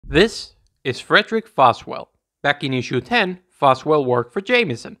This is Frederick Foswell. Back in issue 10, Foswell worked for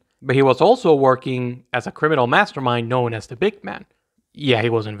Jameson, but he was also working as a criminal mastermind known as the Big Man. Yeah, he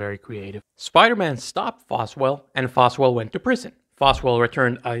wasn't very creative. Spider-Man stopped Foswell, and Foswell went to prison. Foswell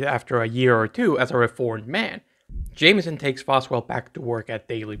returned after a year or two as a reformed man. Jameson takes Foswell back to work at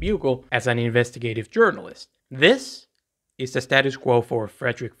Daily Bugle as an investigative journalist. This is the status quo for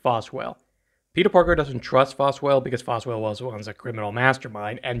Frederick Foswell. Peter Parker doesn't trust Foswell because Foswell was once a criminal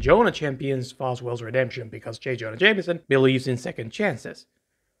mastermind, and Jonah champions Foswell's redemption because J. Jonah Jameson believes in second chances.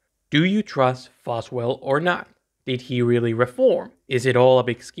 Do you trust Foswell or not? Did he really reform? Is it all a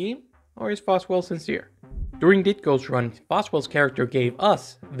big scheme? Or is Foswell sincere? During Ditko's run, Foswell's character gave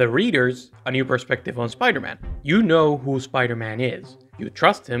us, the readers, a new perspective on Spider-Man. You know who Spider-Man is. You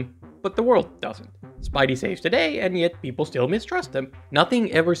trust him, but the world doesn't. Spidey saves the day, and yet people still mistrust him.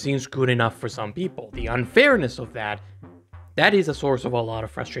 Nothing ever seems good enough for some people. The unfairness of that is a source of a lot of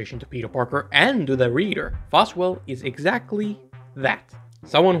frustration to Peter Parker and to the reader. Foswell is exactly that.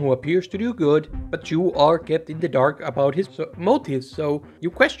 Someone who appears to do good, but you are kept in the dark about his motives, so you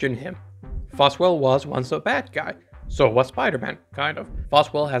question him. Foswell was once a bad guy. So was Spider-Man, kind of.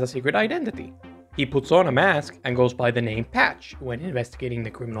 Foswell has a secret identity. He puts on a mask and goes by the name Patch when investigating the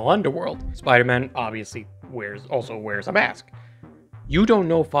criminal underworld. Spider-Man obviously also wears a mask. You don't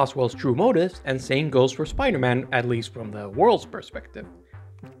know Foswell's true motives, and same goes for Spider-Man, at least from the world's perspective.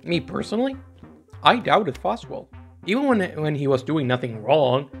 Me personally, I doubted Foswell. Even when he was doing nothing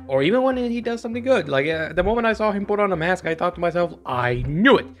wrong, or even when he does something good. Like the moment I saw him put on a mask, I thought to myself, I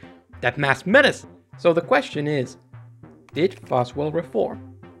knew it! That mask menace! So the question is, did Foswell reform?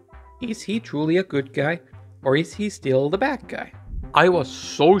 Is he truly a good guy, or is he still the bad guy? I was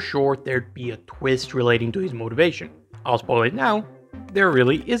so sure there'd be a twist relating to his motivation. I'll spoil it now, there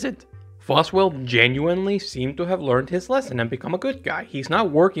really isn't. Foswell genuinely seemed to have learned his lesson and become a good guy. He's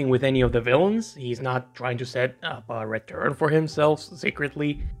not working with any of the villains, he's not trying to set up a return for himself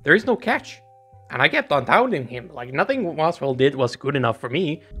secretly. There is no catch. And I kept on doubting him, like nothing Foswell did was good enough for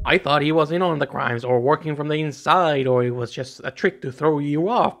me. I thought he was in on the crimes, or working from the inside, or it was just a trick to throw you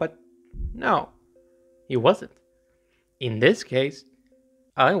off, but no, he wasn't. In this case,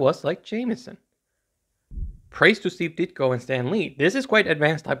 I was like Jameson. Praise to Steve Ditko and Stan Lee. This is quite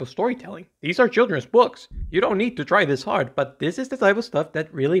advanced type of storytelling. These are children's books. You don't need to try this hard, but this is the type of stuff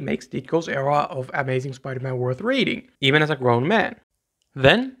that really makes Ditko's era of Amazing Spider-Man worth reading, even as a grown man.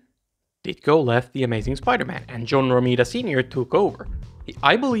 Then, Ditko left The Amazing Spider-Man, and John Romita Sr. took over.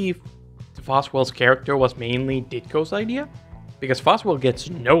 I believe Foswell's character was mainly Ditko's idea, because Foswell gets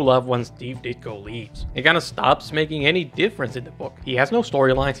no love when Steve Ditko leaves. It kind of stops making any difference in the book. He has no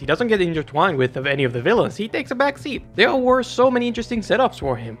storylines, he doesn't get intertwined with any of the villains, he takes a back seat. There were so many interesting setups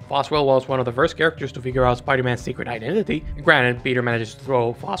for him. Foswell was one of the first characters to figure out Spider-Man's secret identity. Granted, Peter manages to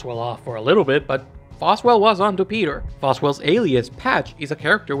throw Foswell off for a little bit, but Foswell was onto Peter. Foswell's alias, Patch, is a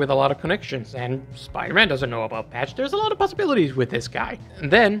character with a lot of connections, and Spider-Man doesn't know about Patch. There's a lot of possibilities with this guy.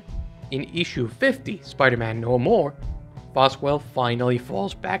 And then, in issue 50, Spider-Man No More, Foswell finally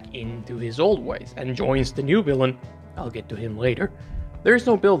falls back into his old ways and joins the new villain. I'll get to him later. There is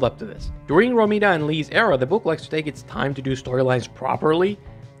no build up to this. During Romita and Lee's era, the book likes to take its time to do storylines properly.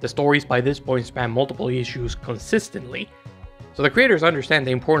 The stories by this point span multiple issues consistently. So the creators understand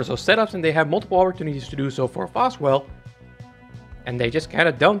the importance of setups, and they have multiple opportunities to do so for Foswell, and they just kind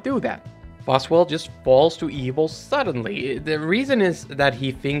of don't do that. Foswell just falls to evil suddenly. The reason is that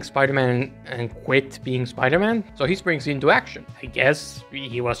he thinks Spider-Man and quit being Spider-Man, so he springs into action. I guess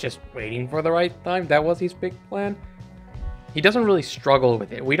he was just waiting for the right time. That was his big plan. He doesn't really struggle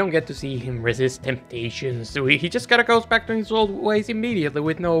with it. We don't get to see him resist temptations. So he just kind of goes back to his old ways immediately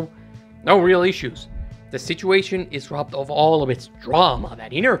with no real issues. The situation is robbed of all of its drama.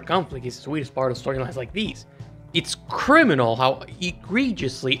 That inner conflict is the sweetest part of storylines like these. It's criminal how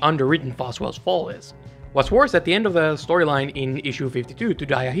egregiously underwritten Foswell's fall is. What's worse, at the end of the storyline in issue 52, To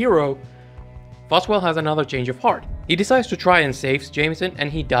Die a Hero, Foswell has another change of heart. He decides to try and save Jameson, and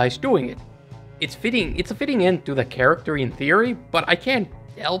he dies doing it. It's a fitting end to the character in theory, but I can't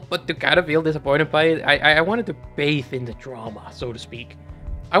help but to kind of feel disappointed by it. I wanted to bathe in the drama, so to speak.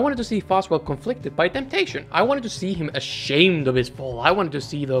 I wanted to see Foswell conflicted by temptation. I wanted to see him ashamed of his fall. I wanted to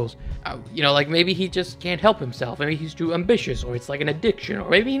see those, like maybe he just can't help himself. Maybe he's too ambitious, or it's like an addiction, or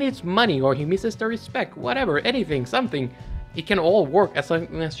maybe he needs money, or he misses the respect, whatever, anything, something. It can all work as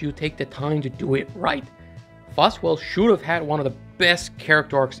long as you take the time to do it right. Foswell should have had one of the best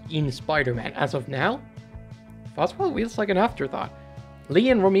character arcs in Spider-Man. As of now, Foswell feels like an afterthought. Lee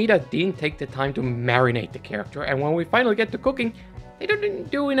and Romita didn't take the time to marinate the character, and when we finally get to cooking, They don't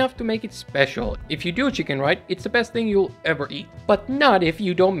do enough to make it special. If you do chicken right, it's the best thing you'll ever eat. But not if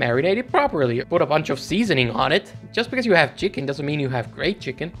you don't marinate it properly. Put a bunch of seasoning on it. Just because you have chicken doesn't mean you have great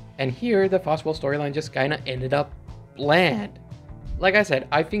chicken. And here, the Foswell storyline just kinda ended up bland. Like I said,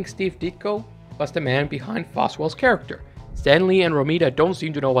 I think Steve Ditko was the man behind Foswell's character. Stan Lee and Romita don't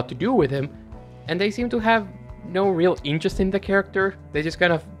seem to know what to do with him, and they seem to have no real interest in the character. They just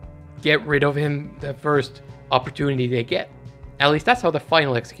kind of get rid of him the first opportunity they get. At least that's how the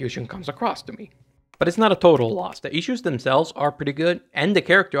final execution comes across to me. But it's not a total loss. The issues themselves are pretty good, and the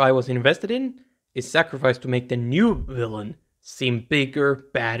character I was invested in is sacrificed to make the new villain seem bigger,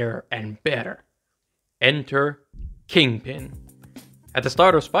 badder, and better. Enter Kingpin. At the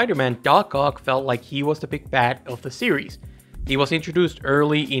start of Spider-Man, Doc Ock felt like he was the big bad of the series. He was introduced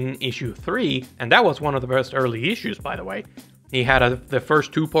early in issue 3, and that was one of the best early issues, by the way. He had the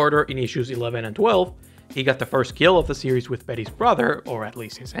first two-parter in issues 11 and 12. He got the first kill of the series with Betty's brother, or at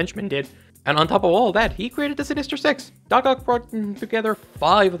least his henchman did. And on top of all that, he created the Sinister Six. Doc Ock brought together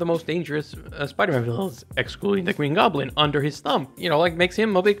 5 of the most dangerous Spider-Man villains, excluding the Green Goblin, under his thumb. You know, like, makes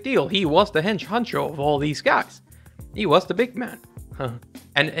him a big deal. He was the honcho of all these guys. He was the big man.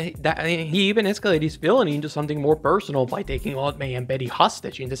 And he even escalated his villainy into something more personal by taking Aunt May and Betty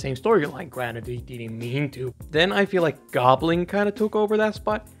hostage in the same storyline. Granted, he didn't mean to. Then I feel like Goblin kind of took over that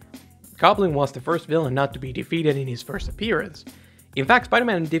spot. Goblin was the first villain not to be defeated in his first appearance. In fact,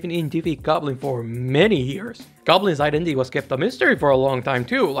 Spider-Man didn't defeat Goblin for many years. Goblin's identity was kept a mystery for a long time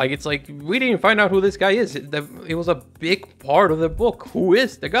too. Like, it's like, we didn't find out who this guy is. It was a big part of the book. Who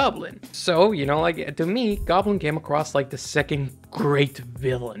is the Goblin? So, you know, like, to me, Goblin came across like the second great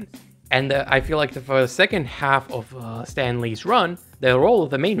villain. And I feel like for the second half of Stan Lee's run, the role of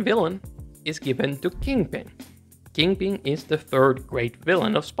the main villain is given to Kingpin. Kingpin is the third great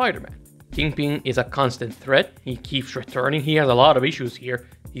villain of Spider-Man. Kingpin is a constant threat. He keeps returning. He has a lot of issues here.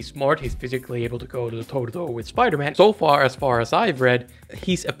 He's smart. He's physically able to go toe-to-toe with Spider-Man. So far as I've read,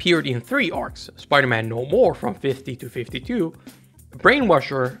 he's appeared in 3 arcs. Spider-Man No More from 50 to 52,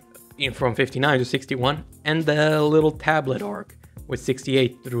 Brainwasher from 59 to 61, and the little tablet arc with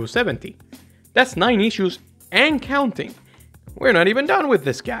 68 through 70. That's 9 issues and counting. We're not even done with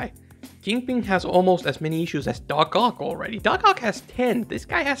this guy. Kingpin has almost as many issues as Doc Ock already. Doc Ock has 10, this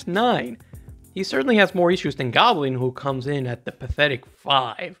guy has 9. He certainly has more issues than Goblin, who comes in at the pathetic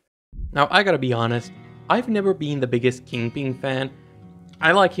 5. Now, I gotta be honest, I've never been the biggest Kingpin fan.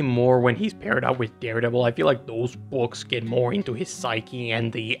 I like him more when he's paired up with Daredevil. I feel like those books get more into his psyche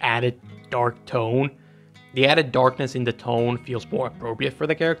and the added dark tone. The added darkness in the tone feels more appropriate for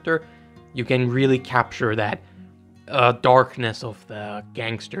the character. You can really capture that darkness of the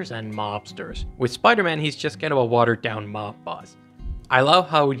gangsters and mobsters. With Spider-Man, he's just kind of a watered-down mob boss. I love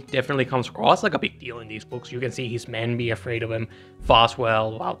how he definitely comes across like a big deal in these books. You can see his men be afraid of him.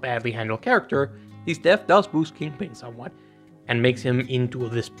 Foswell, while badly handled character, his death does boost Kingpin somewhat, and makes him into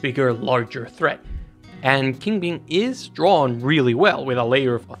this bigger, larger threat. And Kingpin is drawn really well with a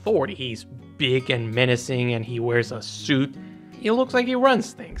layer of authority. He's big and menacing, and he wears a suit. He looks like he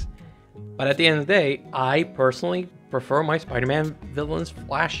runs things. But at the end of the day, I personally prefer my Spider-Man villains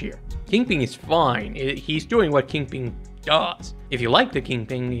flashier. Kingpin is fine. He's doing what Kingpin does. If you like the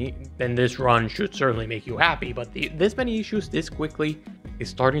Kingpin, then this run should certainly make you happy, but this many issues this quickly is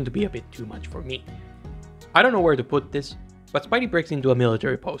starting to be a bit too much for me. I don't know where to put this, but Spidey breaks into a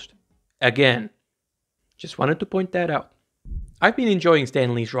military post. Again. Just wanted to point that out. I've been enjoying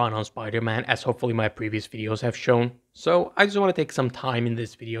Stan Lee's run on Spider-Man, as hopefully my previous videos have shown, so I just want to take some time in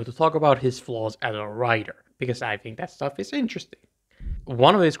this video to talk about his flaws as a writer, because I think that stuff is interesting.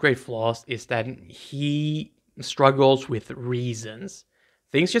 One of his great flaws is that he struggles with reasons.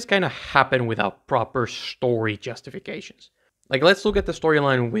 Things just kind of happen without proper story justifications. Like, let's look at the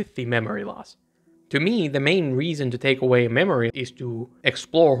storyline with the memory loss. To me, the main reason to take away a memory is to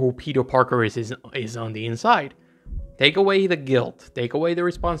explore who Peter Parker is on the inside. Take away the guilt, take away the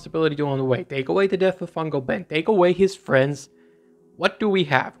responsibility on the way, take away the death of Fungo Ben, take away his friends. What do we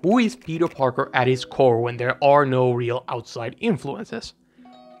have? Who is Peter Parker at his core when there are no real outside influences?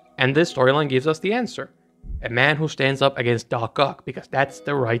 And this storyline gives us the answer. A man who stands up against Doc Ock, because that's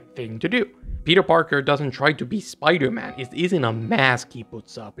the right thing to do. Peter Parker doesn't try to be Spider-Man. It isn't a mask he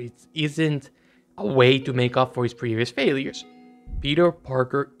puts up. It isn't a way to make up for his previous failures. Peter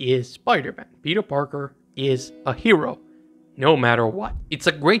Parker is Spider-Man. Peter Parker is a hero, no matter what. It's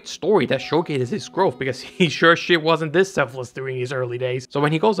a great story that showcases his growth, because he sure shit wasn't this selfless during his early days. So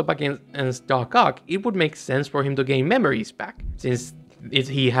when he goes up against Doc Ock, it would make sense for him to gain memories back, since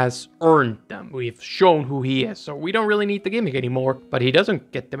he has earned them. We've shown who he is, so we don't really need the gimmick anymore, but he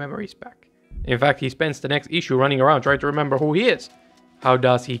doesn't get the memories back. In fact, he spends the next issue running around trying to remember who he is. How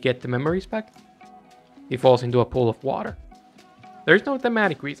does he get the memories back? He falls into a pool of water. There's no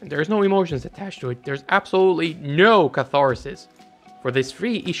thematic reason. There's no emotions attached to it. There's absolutely no catharsis for this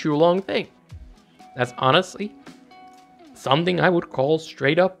 3-issue long thing. That's honestly something I would call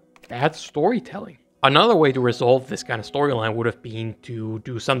straight up bad storytelling. Another way to resolve this kind of storyline would have been to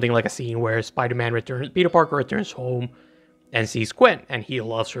do something like a scene where Peter Parker returns home and sees Gwen, and he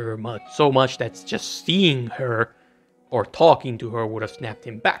loves her so much that just seeing her or talking to her would have snapped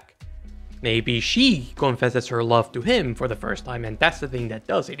him back. Maybe she confesses her love to him for the first time, and that's the thing that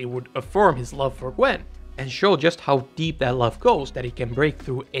does it. It would affirm his love for Gwen and show just how deep that love goes, that it can break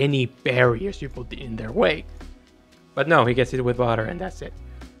through any barriers you put in their way. But no, he gets it with water and that's it.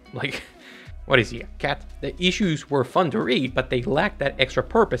 Like, what is he, a cat? The issues were fun to read, but they lack that extra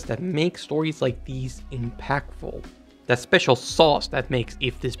purpose that makes stories like these impactful. That special sauce that makes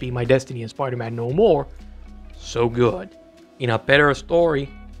If This Be My Destiny and Spider-Man No More so good. In a better story,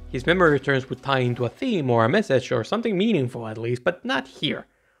 his memory returns would tie into a theme or a message or something meaningful at least, but not here.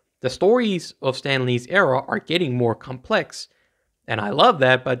 The stories of Stan Lee's era are getting more complex, and I love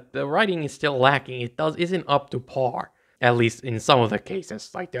that, but the writing is still lacking. It isn't up to par, at least in some of the cases.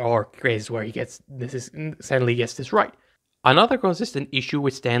 Like, there are cases where Stan Lee gets this right. Another consistent issue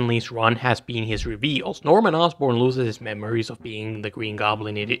with Stan Lee's run has been his reveals. Norman Osborn loses his memories of being the Green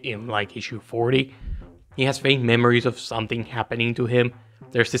Goblin in like issue 40. He has faint memories of something happening to him.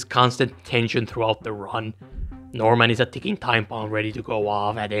 There's this constant tension throughout the run. Norman is a ticking time bomb ready to go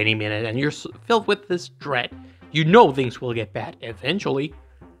off at any minute, and you're filled with this dread. You know things will get bad eventually,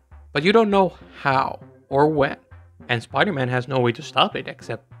 but you don't know how or when. And Spider-Man has no way to stop it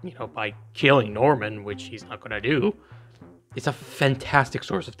except, by killing Norman, which he's not gonna do. It's a fantastic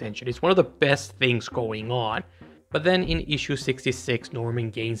source of tension. It's one of the best things going on. But then in issue 66,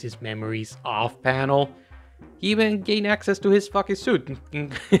 Norman gains his memories off panel. He even gained access to his fucking suit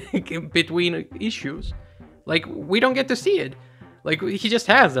in between issues. Like, we don't get to see it. Like, he just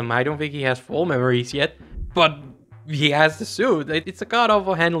has them. I don't think he has full memories yet, but he has the suit. It's a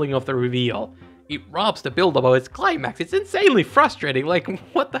god-awful handling of the reveal. It robs the build-up of its climax. It's insanely frustrating. Like,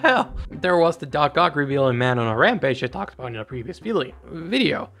 what the hell? There was the Doc Ock reveal in Man on a Rampage I talked about in a previous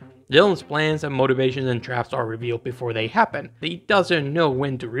video. Dylan's plans and motivations and traps are revealed before they happen. He doesn't know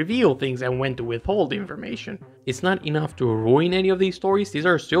when to reveal things and when to withhold information. It's not enough to ruin any of these stories. These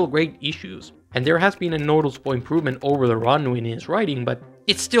are still great issues. And there has been a noticeable improvement over the run in his writing, but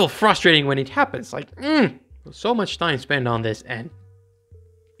it's still frustrating when it happens. Like, so much time spent on this and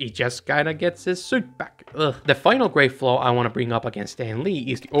he just kinda gets his suit back. Ugh. The final great flaw I want to bring up against Stan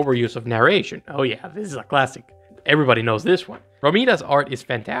Lee is the overuse of narration. Oh yeah, this is a classic. Everybody knows this one. Romita's art is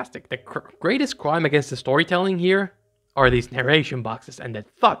fantastic. The greatest crime against the storytelling here are these narration boxes and the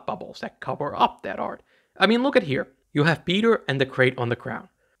thought bubbles that cover up that art. I mean, look at here. You have Peter and the crate on the ground.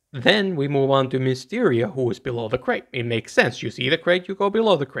 Then we move on to Mysteria, who is below the crate. It makes sense. You see the crate, you go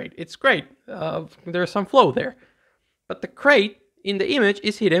below the crate. It's great. There's some flow there. But the crate in the image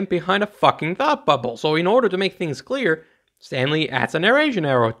is hidden behind a fucking thought bubble. So in order to make things clear, Stan Lee adds a narration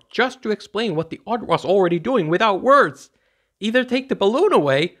arrow just to explain what the art was already doing without words. Either take the balloon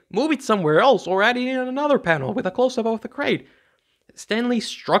away, move it somewhere else, or add it in another panel with a close-up of the crate. Stan Lee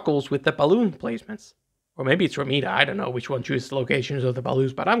struggles with the balloon placements. Or maybe it's Romita, I don't know which one chooses locations of the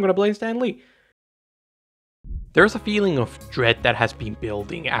balloons, but I'm gonna blame Stan Lee. There's a feeling of dread that has been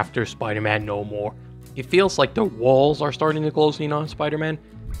building after Spider-Man No More. It feels like the walls are starting to close in on Spider-Man.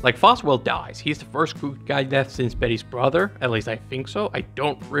 Like, Foswell dies. He's the first good guy death since Betty's brother. At least I think so. I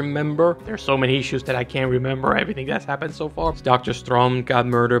don't remember. There's so many issues that I can't remember everything that's happened so far. Dr. Strom got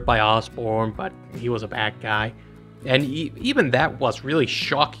murdered by Osborn, but he was a bad guy. And even that was really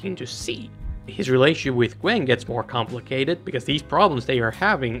shocking to see. His relationship with Gwen gets more complicated because these problems they are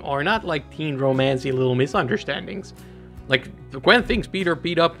having are not like teen romancy little misunderstandings. Like, Gwen thinks Peter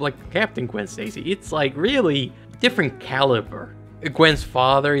beat up like Captain Gwen Stacy. It's like really different caliber. Gwen's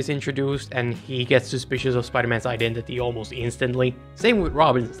father is introduced and he gets suspicious of Spider-Man's identity almost instantly. Same with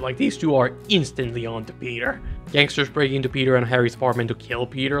Robinson, like these two are instantly onto Peter. Gangsters break into Peter and Harry's apartment to kill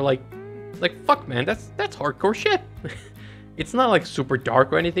Peter, like fuck man, that's hardcore shit. It's not like super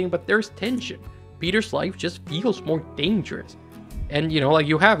dark or anything, but there's tension. Peter's life just feels more dangerous. And like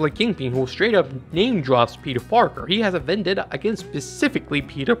you have like Kingpin, who straight up name drops Peter Parker. He has a vendetta against specifically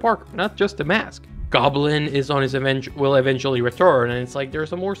Peter Parker, not just the mask. Goblin is on his will eventually return, and it's like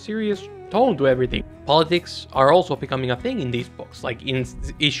there's a more serious tone to everything. Politics are also becoming a thing in these books, like in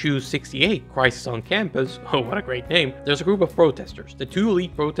issue 68, Crisis on Campus. Oh, what a great name. There's a group of protesters. The two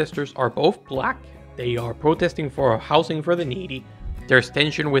lead protesters are both black. They are protesting for housing for the needy. There's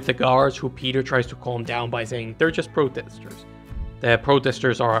tension with the guards, who Peter tries to calm down by saying they're just protesters. The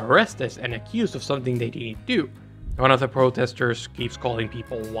protesters are arrested and accused of something they didn't do. One of the protesters keeps calling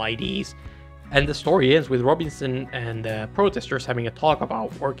people whiteys, and the story ends with Robinson and the protesters having a talk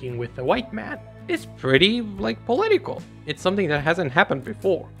about working with the white man. It's pretty, political. It's something that hasn't happened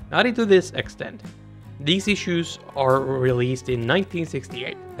before, not into this extent. These issues are released in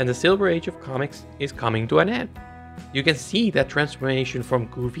 1968, and the Silver Age of comics is coming to an end. You can see that transformation from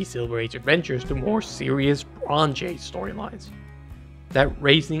goofy Silver Age adventures to more serious Bronze Age storylines. That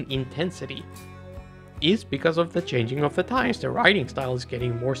raising intensity is because of the changing of the times. The writing style is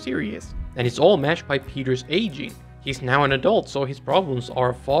getting more serious, and it's all matched by Peter's aging. He's now an adult, so his problems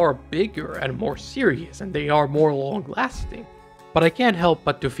are far bigger and more serious, and they are more long-lasting. But I can't help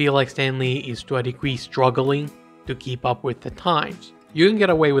but to feel like Stan Lee is to a degree struggling to keep up with the times. You can get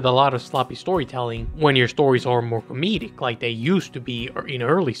away with a lot of sloppy storytelling when your stories are more comedic, like they used to be in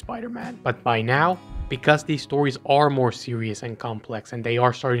early Spider-Man. But by now, because these stories are more serious and complex, and they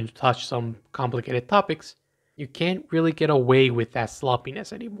are starting to touch some complicated topics, you can't really get away with that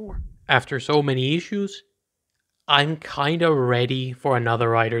sloppiness anymore. After so many issues, I'm kinda ready for another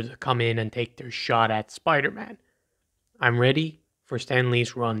writer to come in and take their shot at Spider-Man. I'm ready for Stan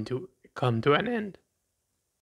Lee's run to come to an end.